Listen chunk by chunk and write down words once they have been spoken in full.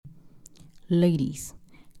Ladies,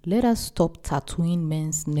 let us stop tattooing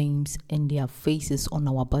men's names and their faces on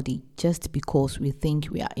our body just because we think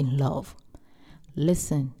we are in love.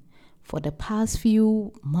 Listen, for the past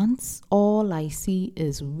few months, all I see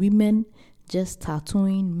is women just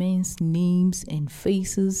tattooing men's names and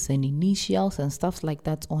faces and initials and stuff like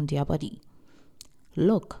that on their body.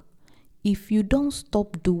 Look, if you don't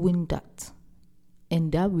stop doing that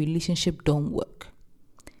and that relationship don't work,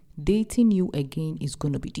 dating you again is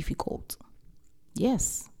going to be difficult.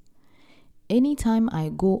 Yes. Anytime I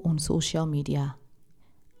go on social media,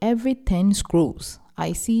 every 10 scrolls,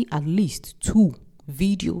 I see at least 2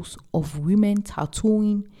 videos of women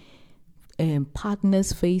tattooing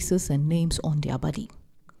partners' faces and names on their body.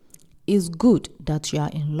 It's good that you are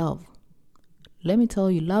in love. Let me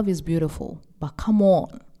tell you, love is beautiful, but come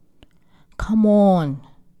on.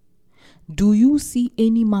 Do you see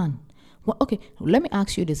any man? Well, okay, let me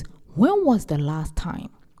ask you this. When was the last time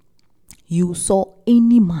you saw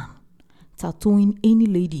any man tattooing any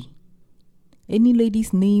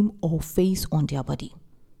lady's name or face on their body?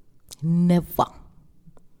 Never.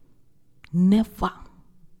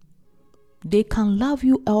 They can love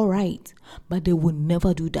you all right, but they will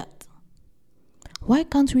never do that. Why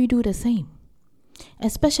can't we do the same?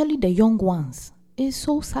 Especially the young ones. It's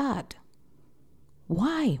so sad.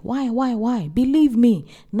 Why? Believe me,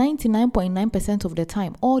 99.9% of the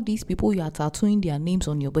time, all these people you are tattooing their names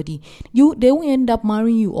on your body, they won't end up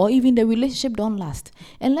marrying you, or even the relationship don't last.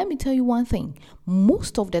 And let me tell you one thing,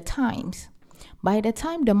 most of the times, by the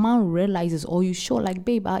time the man realizes, or you show like,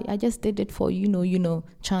 babe, I just did it for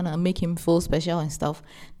trying to make him feel special and stuff,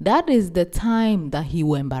 that is the time that he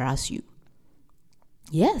will embarrass you.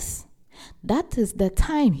 Yes, that is the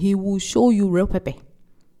time he will show you real pepe.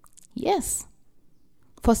 Yes.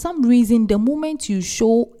 For some reason, the moment you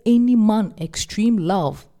show any man extreme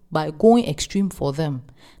love by going extreme for them,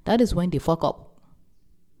 that is when they fuck up.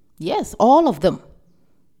 Yes, all of them,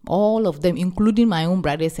 including my own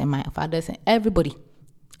brothers and my fathers and everybody.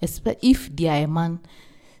 If they are a man,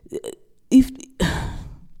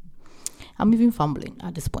 I'm even fumbling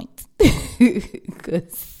at this point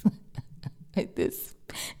because it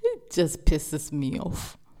just pisses me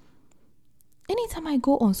off. Anytime I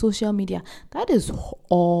go on social media, that is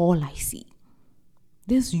all I see.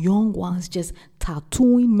 These young ones just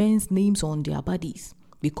tattooing men's names on their bodies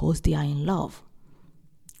because they are in love.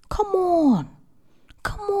 Come on.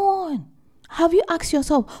 Have you asked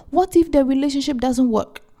yourself, what if the relationship doesn't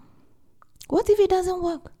work? What if it doesn't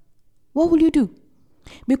work? What will you do?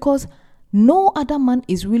 Because no other man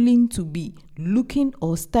is willing to be looking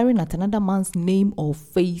or staring at another man's name or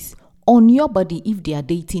face on your body if they are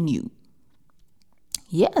dating you.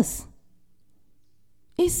 Yes,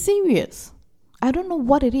 it's serious. I don't know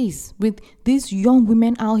what it is with these young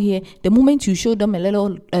women out here. The moment you show them a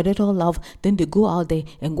little love, then they go out there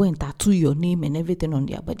and go and tattoo your name and everything on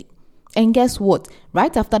their body. And guess what?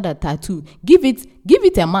 Right after that tattoo, give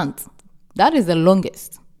it a month. That is the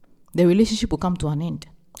longest. The relationship will come to an end.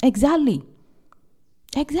 Exactly.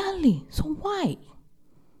 So why?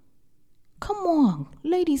 Come on,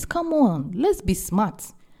 ladies, come on. Let's be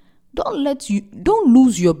smart. Don't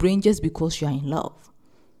lose your brain just because you are in love.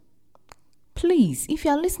 Please, if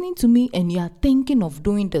you are listening to me and you are thinking of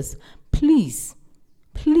doing this, please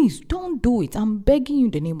don't do it. I'm begging you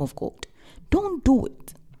in the name of God. Don't do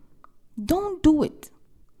it.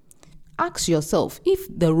 Ask yourself, if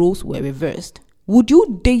the roles were reversed, would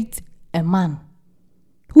you date a man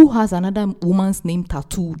who has another woman's name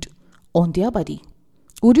tattooed on their body?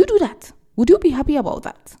 Would you do that? Would you be happy about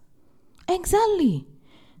that? Exactly.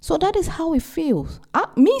 So that is how it feels.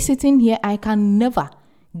 Me sitting here, I can never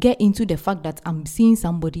get into the fact that I'm seeing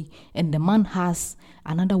somebody and the man has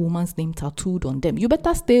another woman's name tattooed on them. You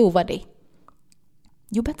better stay over there.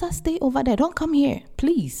 Don't come here,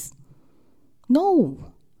 please.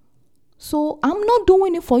 No. So I'm not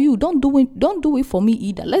doing it for you. Don't do it for me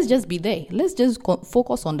either. Let's just be there. Let's just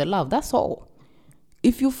focus on the love. That's all.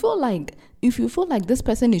 If you feel like this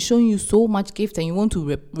person is showing you so much gift and you want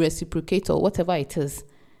to reciprocate or whatever it is,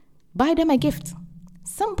 buy them a gift.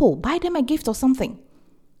 Simple. Buy them a gift or something.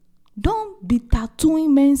 Don't be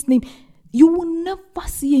tattooing men's name. You will never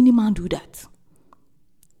see any man do that.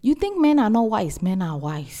 You think men are not wise? Men are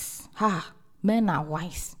wise. Men are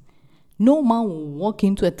wise. No man will walk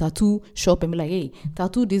into a tattoo shop and be like, hey,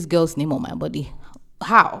 tattoo this girl's name on my body.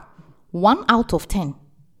 How? 1 out of 10.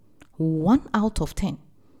 1 out of 10.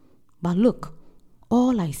 But look,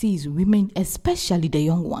 all I see is women, especially the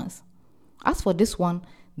young ones. As for this one,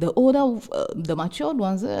 the older, the matured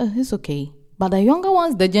ones, it's okay. But the younger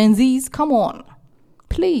ones, the Gen Zs, come on.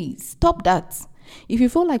 Please, stop that. If you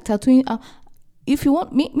feel like tattooing, If you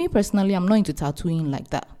want, me personally, I'm not into tattooing like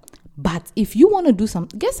that. But if you want to do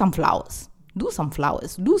get some flowers. Do some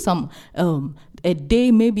flowers. Do some, a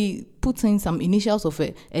day, maybe put in some initials of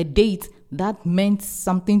a date that meant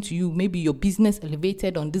something to you. Maybe your business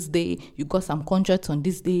elevated on this day. You got some contracts on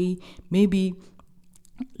this day. Maybe,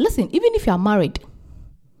 listen, even if you are married,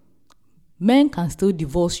 men can still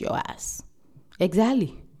divorce your ass.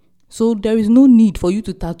 Exactly. So there is no need for you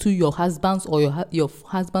to tattoo your husband's or your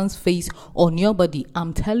husband's face on your body.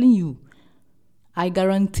 I'm telling you, I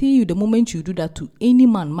guarantee you, the moment you do that to any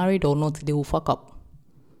man, married or not, they will fuck up.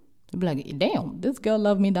 They'll be like, damn, this girl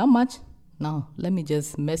loved me that much. Now, let me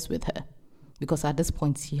just mess with her. Because at this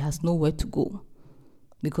point, she has nowhere to go.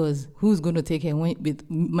 Because who's going to take her with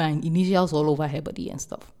my initials all over her body and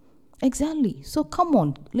stuff? Exactly. So come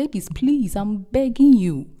on, ladies, please, I'm begging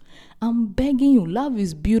you. I'm begging you. Love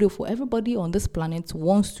is beautiful. Everybody on this planet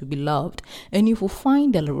wants to be loved. And if you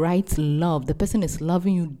find the right love, the person is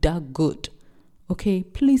loving you that good. Okay,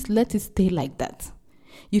 please let it stay like that.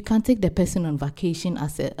 You can take the person on vacation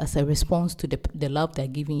as a response to the love they're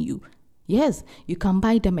giving you. Yes, you can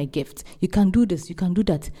buy them a gift. You can do this, you can do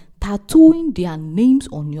that. Tattooing their names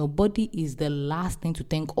on your body is the last thing to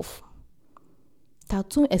think of.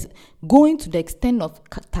 Tattooing is going to the extent of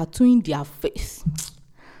tattooing their face.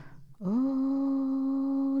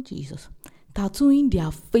 Oh, Jesus. Tattooing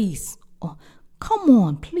their face. Oh, come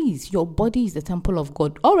on, please. Your body is the temple of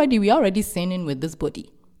God. We're already sinning with this body.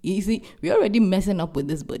 You see, we're already messing up with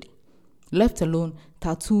this body. Left alone,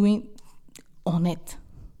 tattooing on it.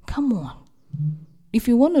 Come on. If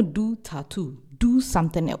you want to do tattoo, do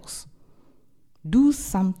something else. Do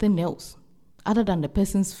something else other than the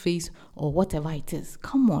person's face or whatever it is.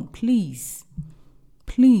 Come on, please.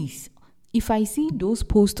 Please. If I see those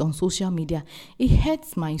posts on social media, it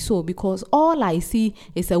hurts my soul because all I see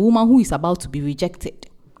is a woman who is about to be rejected.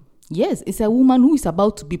 Yes, it's a woman who is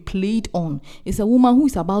about to be played on. It's a woman who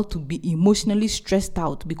is about to be emotionally stressed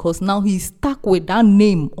out because now he's stuck with that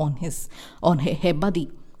name on her body.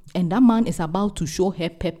 And that man is about to show her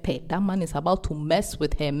pepper. That man is about to mess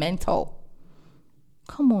with her mental.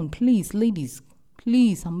 Come on, please, ladies.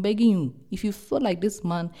 Please, I'm begging you. If you feel like this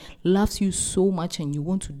man loves you so much and you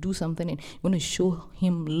want to do something and you want to show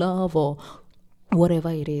him love or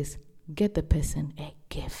whatever it is, get the person a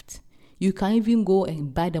gift. You can even go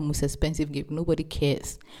and buy the most expensive gift. Nobody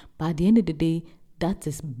cares. But at the end of the day, that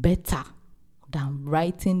is better than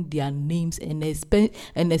writing their names and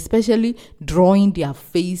especially drawing their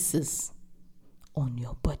faces on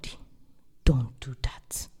your body. Don't do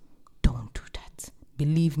that. Don't do that.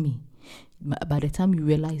 Believe me. By the time you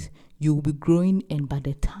realize, you will be growing, and by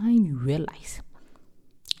the time you realize,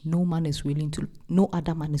 no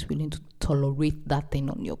other man is willing to tolerate that thing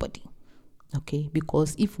on your body. Okay?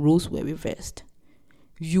 Because if roles were reversed,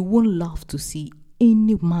 you won't love to see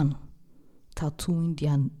any man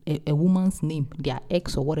tattooing a woman's name, their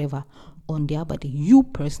ex or whatever, on their body. You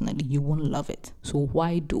personally, you won't love it. So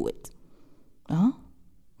why do it? Huh?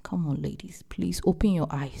 Come on, ladies. Please open your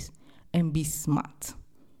eyes and be smart.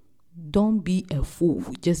 Don't be a fool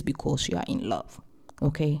just because you are in love.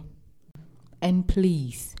 Okay? And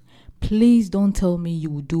please don't tell me you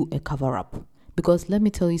will do a cover-up. Because let me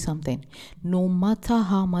tell you something. No matter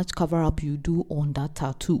how much cover-up you do on that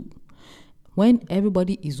tattoo, when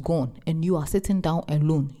everybody is gone and you are sitting down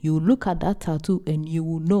alone, you look at that tattoo and you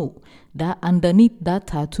will know that underneath that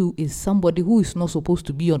tattoo is somebody who is not supposed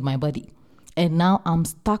to be on my body. And now I'm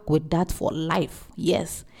stuck with that for life.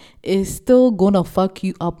 Yes, it's still gonna fuck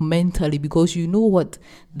you up mentally because you know what?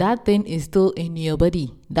 That thing is still in your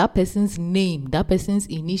body. That person's name, that person's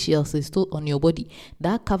initials is still on your body.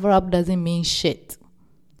 That cover up doesn't mean shit.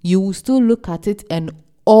 You will still look at it and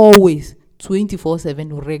always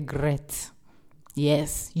 24/7 regret.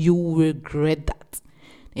 Yes, you will regret that.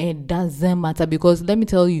 It doesn't matter because let me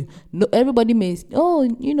tell you, no, everybody may say,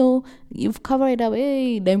 you've covered it up,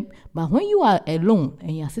 but when you are alone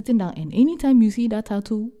and you're sitting down and anytime you see that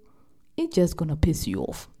tattoo, it's just gonna piss you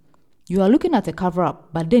off. You are looking at a cover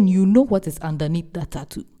up, but then you know what is underneath that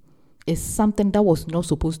tattoo. It's something that was not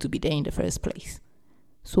supposed to be there in the first place.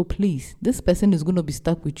 So please, this person is gonna be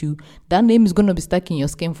stuck with you. That name is gonna be stuck in your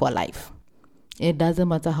skin for life. It doesn't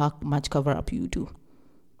matter how much cover up you do.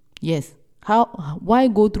 Yes. Why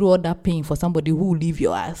go through all that pain for somebody who will leave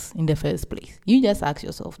your ass in the first place? You just ask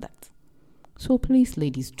yourself that. So please,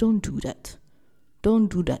 ladies, don't do that. Don't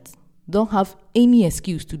do that. Don't have any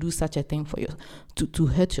excuse to do such a thing for you to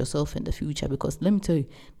hurt yourself in the future. Because let me tell you,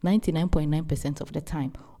 99.9% of the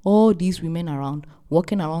time, all these women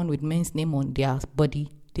walking around with men's name on their body,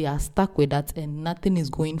 they are stuck with that and nothing is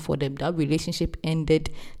going for them. That relationship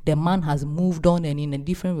ended. The man has moved on and in a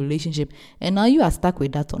different relationship. And now you are stuck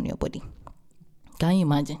with that on your body. Can you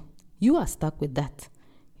imagine? You are stuck with that.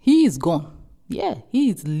 He is gone. Yeah, he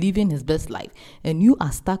is living his best life. And you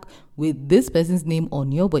are stuck with this person's name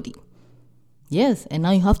on your body. Yes, and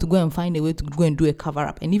now you have to go and find a way to go and do a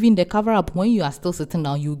cover-up. And even the cover-up, when you are still sitting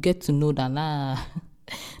down, you get to know that,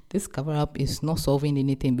 this cover-up is not solving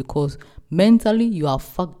anything because mentally you are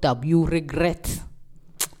fucked up. You regret.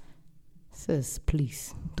 Sis,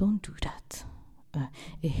 please, don't do that.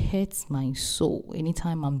 It hurts my soul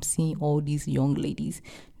anytime I'm seeing all these young ladies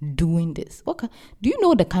doing this. Okay, do you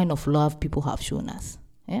know the kind of love people have shown us?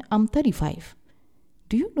 I'm 35.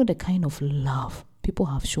 Do you know the kind of love people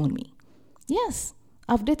have shown me? Yes,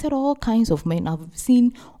 I've dated all kinds of men. I've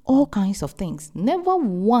seen all kinds of things. Never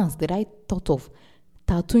once did I thought of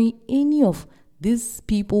tattooing any of these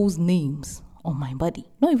people's names on my body.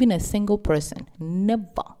 Not even a single person.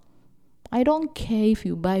 Never. I don't care if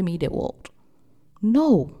you buy me the world.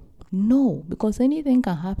 No, because anything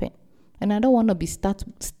can happen. And I don't want to be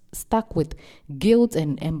stuck with guilt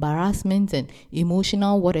and embarrassment and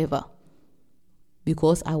emotional whatever.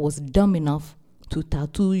 Because I was dumb enough to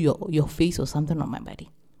tattoo your face or something on my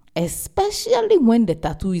body. Especially when the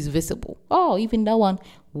tattoo is visible. Oh, even that one,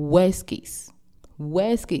 worst case.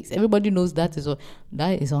 Everybody knows that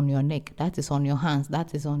is on your neck. That is on your hands.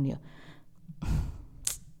 That is on your...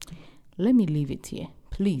 Let me leave it here.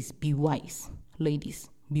 Please be wise. Ladies,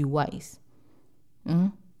 be wise.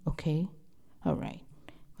 Okay? All right.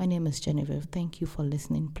 My name is Genevieve. Thank you for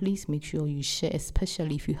listening. Please make sure you share,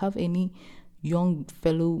 especially if you have any young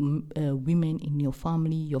fellow women in your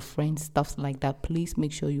family, your friends, stuff like that. Please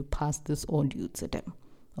make sure you pass this audio to them.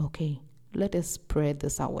 Okay? Let us spread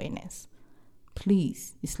this awareness.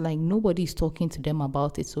 Please. It's like nobody's talking to them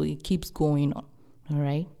about it, so it keeps going on. All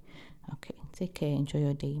right? Okay. Take care. Enjoy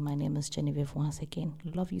your day. My name is Genevieve once again.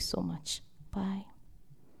 Love you so much. Bye.